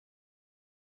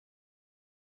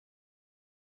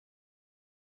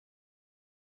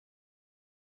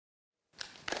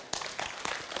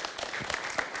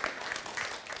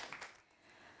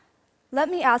Let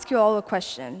me ask you all a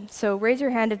question, so raise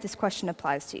your hand if this question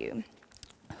applies to you.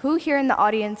 Who here in the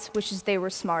audience wishes they were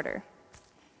smarter?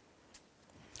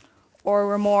 Or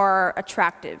were more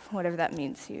attractive, whatever that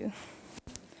means to you?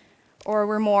 Or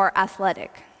were more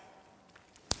athletic?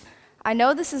 I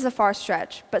know this is a far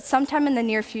stretch, but sometime in the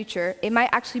near future, it might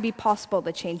actually be possible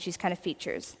to change these kind of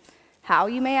features. How,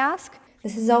 you may ask?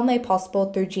 This is all made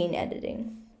possible through gene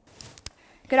editing.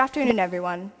 Good afternoon,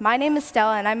 everyone. My name is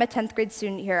Stella, and I'm a 10th grade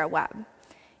student here at WAB.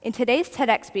 In today's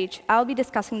TEDx speech, I'll be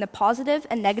discussing the positive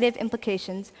and negative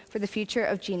implications for the future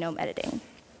of genome editing.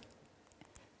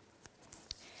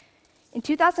 In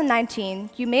 2019,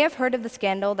 you may have heard of the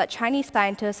scandal that Chinese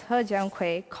scientist He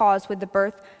Jiankui caused with the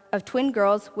birth of twin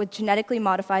girls with genetically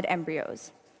modified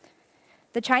embryos.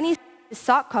 The Chinese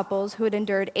sought couples who had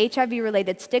endured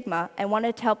HIV-related stigma and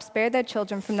wanted to help spare their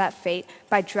children from that fate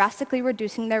by drastically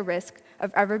reducing their risk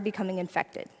of ever becoming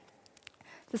infected.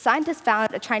 The scientists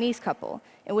found a Chinese couple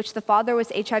in which the father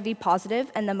was HIV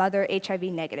positive and the mother HIV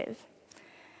negative.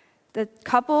 The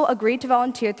couple agreed to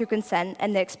volunteer through consent,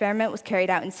 and the experiment was carried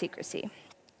out in secrecy.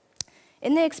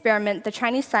 In the experiment, the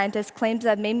Chinese scientists claimed to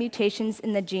have made mutations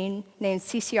in the gene named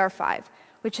CCR5,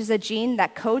 which is a gene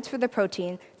that codes for the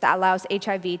protein that allows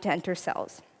HIV to enter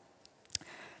cells.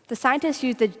 The scientists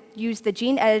used the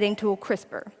gene editing tool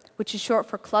CRISPR, which is short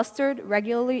for Clustered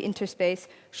Regularly Interspaced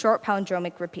Short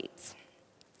Palindromic Repeats.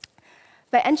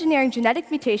 By engineering genetic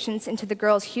mutations into the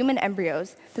girls' human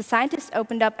embryos, the scientists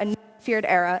opened up a new feared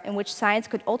era in which science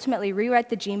could ultimately rewrite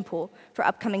the gene pool for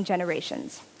upcoming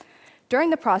generations.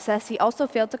 During the process, he also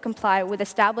failed to comply with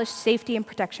established safety and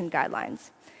protection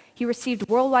guidelines. He received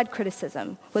worldwide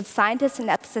criticism, with scientists and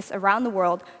ethicists around the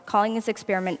world calling his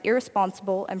experiment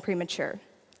irresponsible and premature.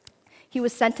 He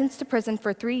was sentenced to prison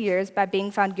for 3 years by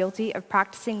being found guilty of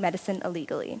practicing medicine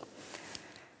illegally.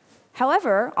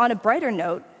 However, on a brighter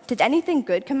note, did anything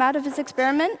good come out of his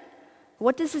experiment?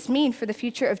 What does this mean for the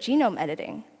future of genome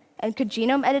editing? And could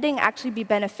genome editing actually be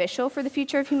beneficial for the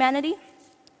future of humanity?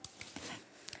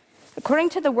 According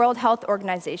to the World Health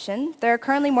Organization, there are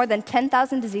currently more than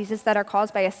 10,000 diseases that are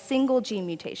caused by a single gene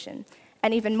mutation,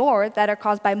 and even more that are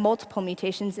caused by multiple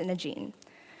mutations in a gene.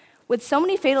 With so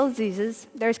many fatal diseases,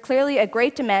 there is clearly a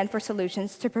great demand for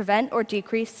solutions to prevent or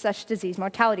decrease such disease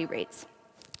mortality rates.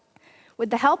 With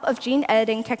the help of gene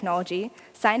editing technology,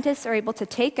 scientists are able to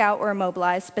take out or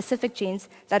immobilize specific genes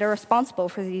that are responsible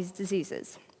for these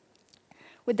diseases.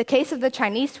 With the case of the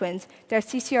Chinese twins, their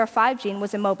CCR5 gene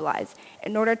was immobilized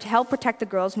in order to help protect the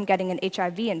girls from getting an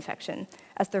HIV infection,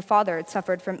 as their father had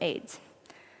suffered from AIDS.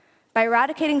 By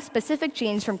eradicating specific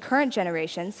genes from current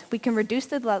generations, we can reduce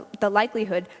the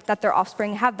likelihood that their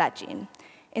offspring have that gene.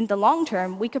 In the long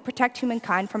term, we could protect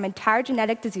humankind from entire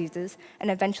genetic diseases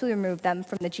and eventually remove them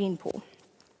from the gene pool.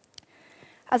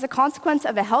 As a consequence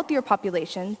of a healthier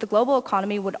population, the global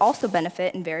economy would also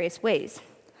benefit in various ways.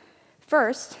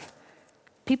 First,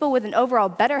 people with an overall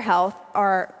better health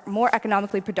are more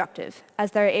economically productive,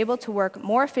 as they're able to work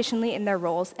more efficiently in their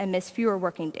roles and miss fewer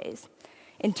working days.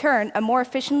 In turn, a more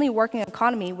efficiently working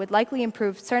economy would likely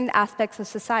improve certain aspects of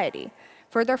society,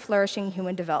 further flourishing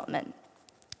human development.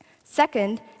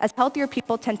 Second, as healthier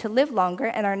people tend to live longer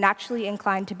and are naturally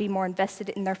inclined to be more invested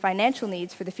in their financial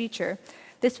needs for the future,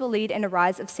 this will lead in a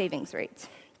rise of savings rates.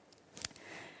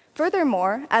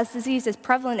 Furthermore, as disease is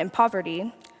prevalent in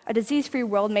poverty, a disease-free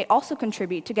world may also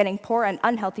contribute to getting poor and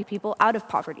unhealthy people out of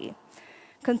poverty.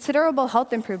 Considerable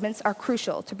health improvements are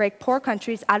crucial to break poor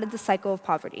countries out of the cycle of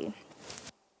poverty.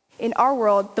 In our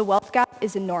world, the wealth gap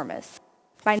is enormous.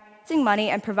 By investing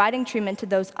money and providing treatment to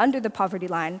those under the poverty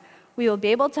line, we will be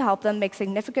able to help them make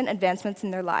significant advancements in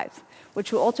their lives,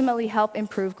 which will ultimately help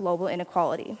improve global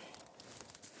inequality.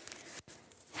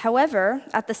 However,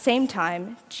 at the same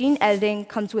time, gene editing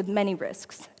comes with many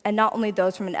risks, and not only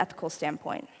those from an ethical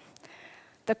standpoint.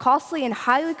 The costly and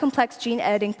highly complex gene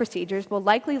editing procedures will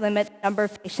likely limit the number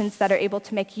of patients that are able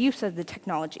to make use of the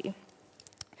technology.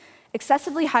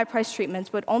 Excessively high-priced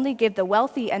treatments would only give the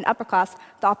wealthy and upper class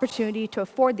the opportunity to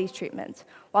afford these treatments,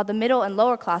 while the middle and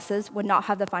lower classes would not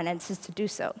have the finances to do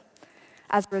so.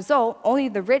 As a result, only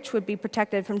the rich would be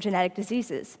protected from genetic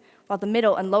diseases, while the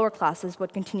middle and lower classes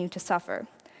would continue to suffer.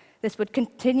 This would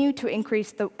continue to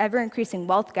increase the ever-increasing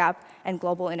wealth gap and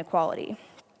global inequality.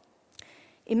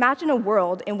 Imagine a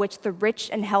world in which the rich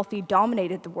and healthy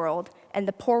dominated the world, and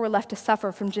the poor were left to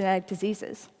suffer from genetic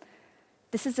diseases.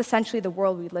 This is essentially the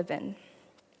world we live in.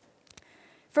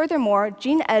 Furthermore,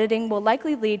 gene editing will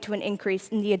likely lead to an increase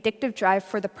in the addictive drive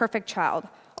for the perfect child,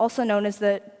 also known as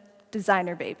the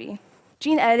designer baby.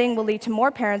 Gene editing will lead to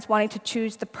more parents wanting to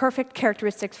choose the perfect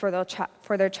characteristics for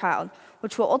their child,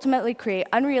 which will ultimately create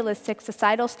unrealistic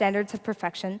societal standards of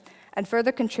perfection, and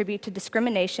further contribute to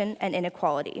discrimination and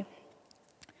inequality.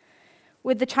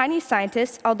 With the Chinese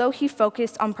scientist, although he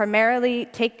focused on primarily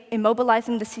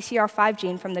immobilizing the CCR5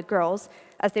 gene from the girls,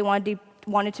 as they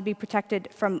wanted to be protected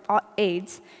from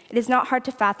AIDS, it is not hard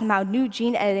to fathom how new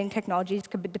gene editing technologies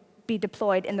could be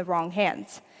deployed in the wrong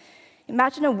hands.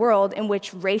 Imagine a world in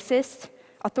which racist,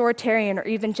 authoritarian, or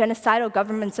even genocidal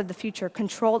governments of the future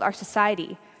controlled our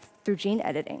society through gene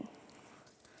editing.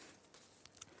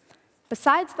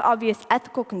 Besides the obvious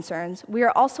ethical concerns, we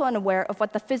are also unaware of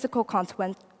what the physical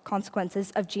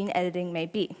consequences of gene editing may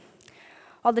be.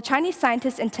 While the Chinese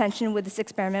scientist's intention with this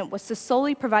experiment was to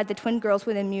solely provide the twin girls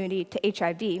with immunity to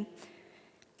HIV,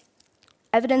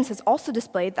 evidence has also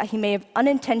displayed that he may have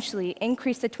unintentionally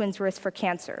increased the twins' risk for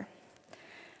cancer.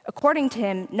 According to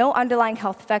him, no underlying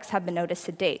health effects have been noticed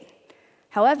to date.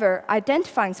 However,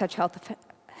 identifying such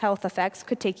health effects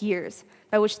could take years,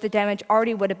 by which the damage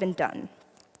already would have been done.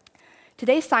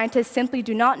 Today's scientists simply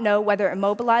do not know whether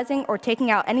immobilizing or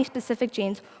taking out any specific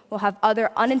genes will have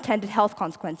other unintended health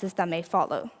consequences that may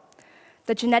follow.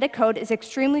 The genetic code is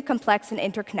extremely complex and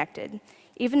interconnected.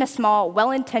 Even a small,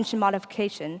 well-intentioned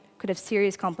modification could have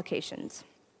serious complications.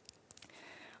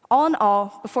 All in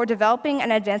all, before developing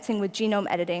and advancing with genome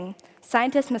editing,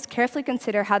 scientists must carefully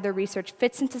consider how their research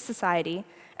fits into society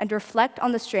and reflect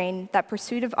on the strain that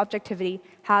pursuit of objectivity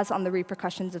has on the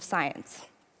repercussions of science.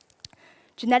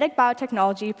 Genetic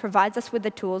biotechnology provides us with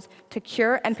the tools to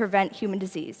cure and prevent human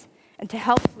disease and to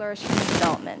help flourish human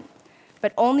development,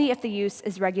 but only if the use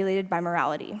is regulated by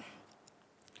morality.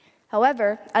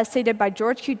 However, as stated by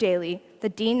George Q. Daly, the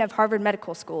dean of Harvard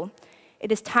Medical School,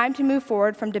 it is time to move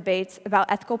forward from debates about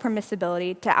ethical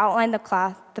permissibility to outline the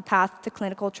path to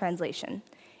clinical translation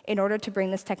in order to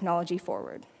bring this technology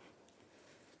forward.